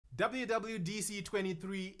WWDC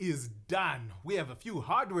 23 is done. We have a few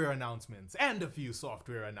hardware announcements and a few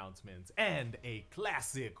software announcements and a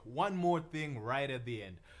classic one more thing right at the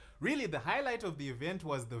end. Really, the highlight of the event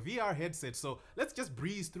was the VR headset, so let's just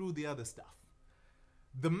breeze through the other stuff.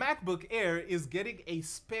 The MacBook Air is getting a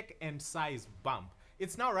spec and size bump.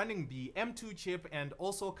 It's now running the M2 chip and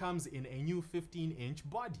also comes in a new 15-inch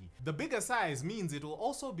body. The bigger size means it will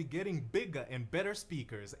also be getting bigger and better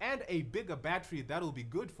speakers and a bigger battery that'll be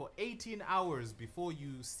good for 18 hours before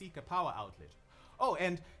you seek a power outlet. Oh,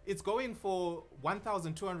 and it's going for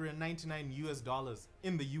 $1,299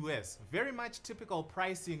 in the US. Very much typical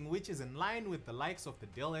pricing, which is in line with the likes of the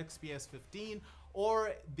Dell XPS 15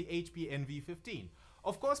 or the HP NV15.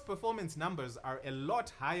 Of course, performance numbers are a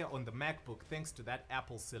lot higher on the MacBook thanks to that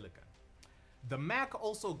Apple silicon. The Mac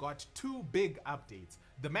also got two big updates.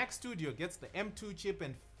 The Mac Studio gets the M2 chip,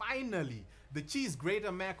 and finally, the cheese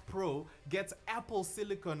grater Mac Pro gets Apple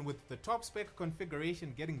silicon with the top spec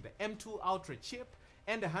configuration getting the M2 Ultra chip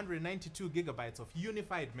and 192 gigabytes of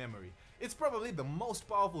unified memory. It's probably the most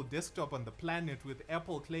powerful desktop on the planet, with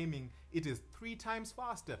Apple claiming it is 3 times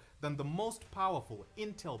faster than the most powerful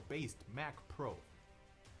Intel-based Mac Pro.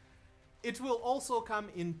 It will also come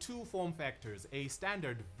in two form factors, a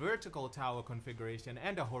standard vertical tower configuration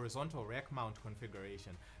and a horizontal rack mount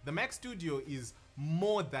configuration. The Mac Studio is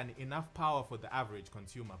more than enough power for the average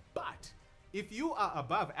consumer, but if you are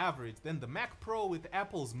above average, then the Mac Pro with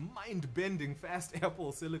Apple's mind-bending fast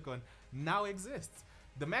Apple silicon now exists.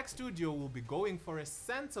 The Mac Studio will be going for a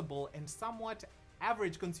sensible and somewhat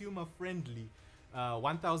average consumer-friendly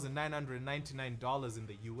 $1,999 in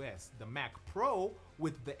the US. The Mac Pro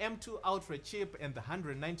with the M2 Ultra chip and the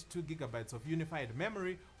 192 gigabytes of unified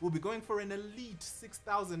memory will be going for an elite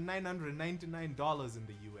 $6,999 in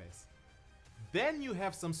the US. Then you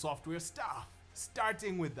have some software stuff,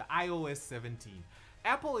 starting with the iOS 17.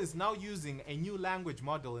 Apple is now using a new language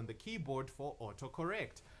model in the keyboard for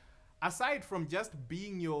autocorrect. Aside from just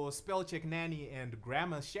being your spell check nanny and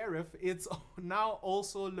grammar sheriff, it's now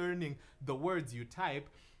also learning the words you type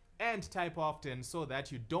and type often, so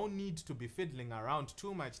that you don't need to be fiddling around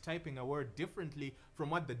too much typing a word differently from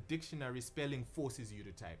what the dictionary spelling forces you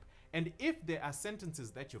to type. And if there are sentences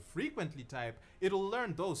that you frequently type, it'll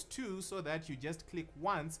learn those too, so that you just click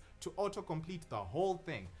once to autocomplete the whole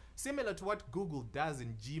thing, similar to what Google does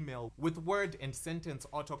in Gmail with word and sentence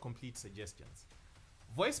autocomplete suggestions.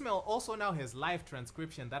 Voicemail also now has live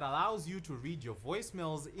transcription that allows you to read your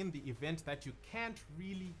voicemails in the event that you can't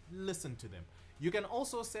really listen to them. You can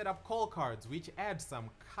also set up call cards, which add some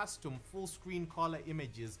custom full screen caller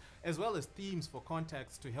images as well as themes for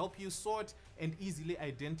contacts to help you sort and easily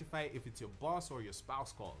identify if it's your boss or your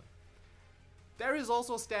spouse calling. There is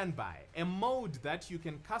also Standby, a mode that you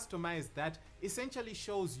can customize that essentially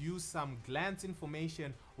shows you some glance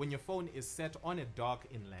information when your phone is set on a dock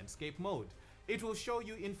in landscape mode. It will show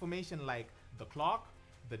you information like the clock,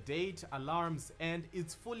 the date, alarms, and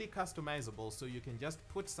it's fully customizable, so you can just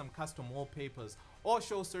put some custom wallpapers or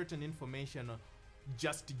show certain information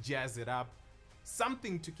just to jazz it up.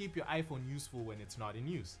 Something to keep your iPhone useful when it's not in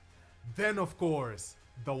use. Then of course,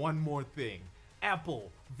 the one more thing,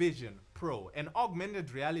 Apple Vision Pro, an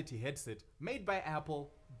augmented reality headset made by Apple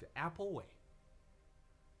the Apple way.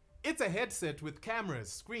 It's a headset with cameras,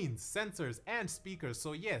 screens, sensors, and speakers,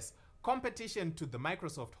 so yes, competition to the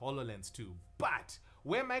Microsoft Hololens 2, but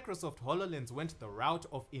where Microsoft Hololens went the route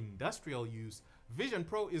of industrial use, Vision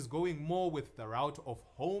Pro is going more with the route of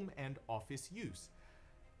home and office use.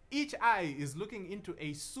 Each eye is looking into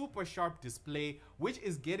a super sharp display, which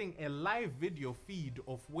is getting a live video feed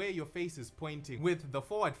of where your face is pointing with the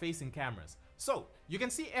forward-facing cameras. So you can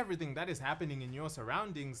see everything that is happening in your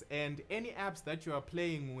surroundings, and any apps that you are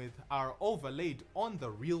playing with are overlaid on the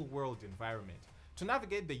real-world environment. To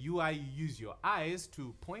navigate the UI, you use your eyes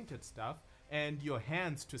to point at stuff and your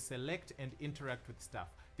hands to select and interact with stuff.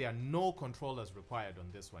 There are no controllers required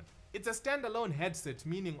on this one. It's a standalone headset,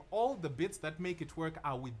 meaning all the bits that make it work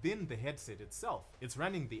are within the headset itself. It's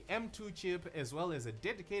running the M2 chip as well as a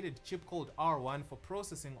dedicated chip called R1 for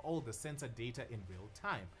processing all the sensor data in real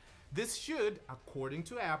time. This should, according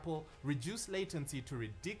to Apple, reduce latency to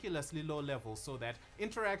ridiculously low levels so that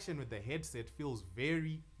interaction with the headset feels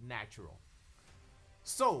very natural.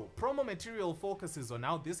 So, promo material focuses on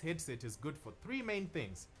how this headset is good for 3 main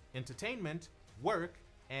things: entertainment, work,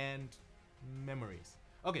 and memories.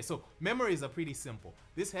 Okay, so memories are pretty simple.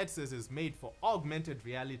 This headset is made for augmented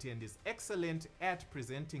reality and is excellent at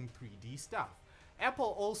presenting 3D stuff.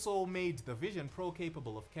 Apple also made the Vision Pro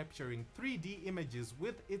capable of capturing 3D images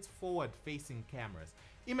with its forward-facing cameras,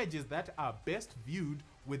 images that are best viewed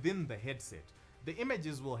within the headset. The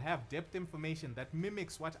images will have depth information that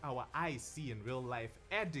mimics what our eyes see in real life,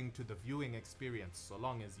 adding to the viewing experience so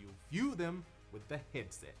long as you view them with the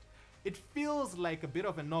headset. It feels like a bit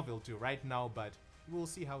of a novelty right now, but we'll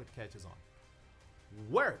see how it catches on.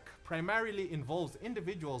 Work primarily involves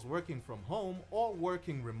individuals working from home or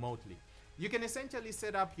working remotely. You can essentially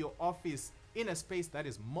set up your office in a space that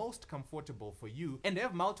is most comfortable for you and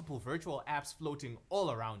have multiple virtual apps floating all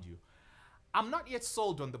around you. I'm not yet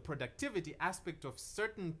sold on the productivity aspect of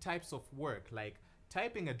certain types of work, like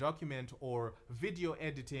typing a document or video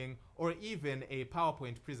editing or even a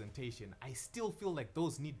PowerPoint presentation. I still feel like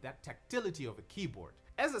those need that tactility of a keyboard.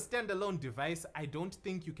 As a standalone device, I don't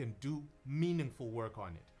think you can do meaningful work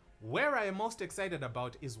on it. Where I am most excited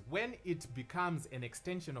about is when it becomes an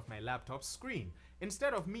extension of my laptop screen.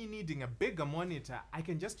 Instead of me needing a bigger monitor, I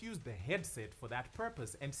can just use the headset for that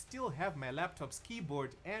purpose and still have my laptop's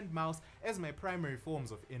keyboard and mouse as my primary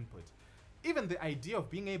forms of input. Even the idea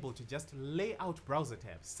of being able to just lay out browser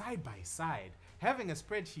tabs side by side, having a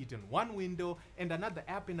spreadsheet in one window and another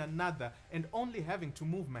app in another, and only having to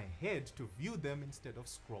move my head to view them instead of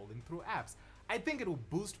scrolling through apps. I think it will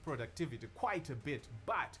boost productivity quite a bit,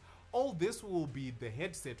 but all this will be the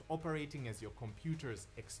headset operating as your computer's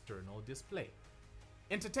external display.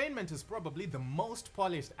 Entertainment is probably the most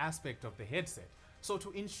polished aspect of the headset, so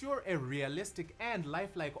to ensure a realistic and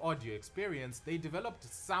lifelike audio experience, they developed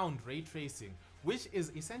sound ray tracing, which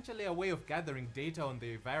is essentially a way of gathering data on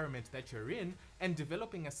the environment that you're in and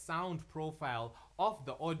developing a sound profile of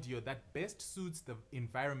the audio that best suits the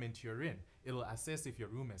environment you're in. It'll assess if your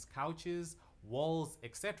room has couches, walls,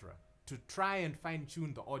 etc., to try and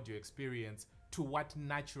fine-tune the audio experience to what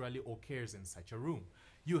naturally occurs in such a room.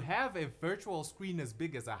 You have a virtual screen as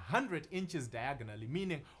big as 100 inches diagonally,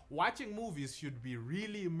 meaning watching movies should be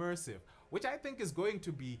really immersive, which I think is going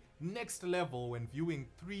to be next level when viewing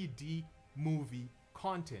 3D movie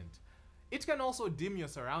content. It can also dim your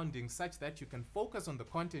surroundings such that you can focus on the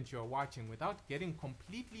content you're watching without getting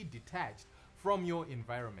completely detached from your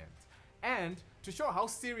environment. And to show how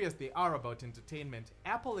serious they are about entertainment,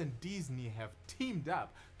 Apple and Disney have teamed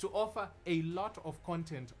up to offer a lot of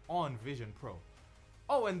content on Vision Pro.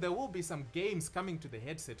 Oh, and there will be some games coming to the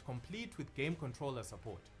headset complete with game controller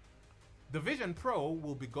support. The Vision Pro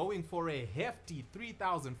will be going for a hefty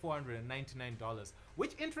 $3,499,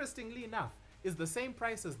 which interestingly enough is the same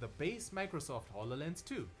price as the base Microsoft Hololens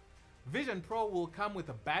 2. Vision Pro will come with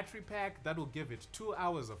a battery pack that will give it 2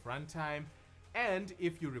 hours of runtime, and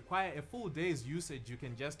if you require a full day's usage, you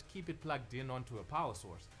can just keep it plugged in onto a power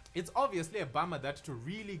source. It's obviously a bummer that to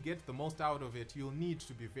really get the most out of it, you'll need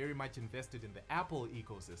to be very much invested in the Apple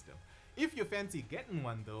ecosystem. If you fancy getting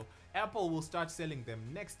one though, Apple will start selling them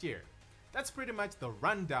next year. That's pretty much the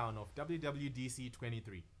rundown of WWDC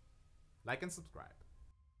 23. Like and subscribe.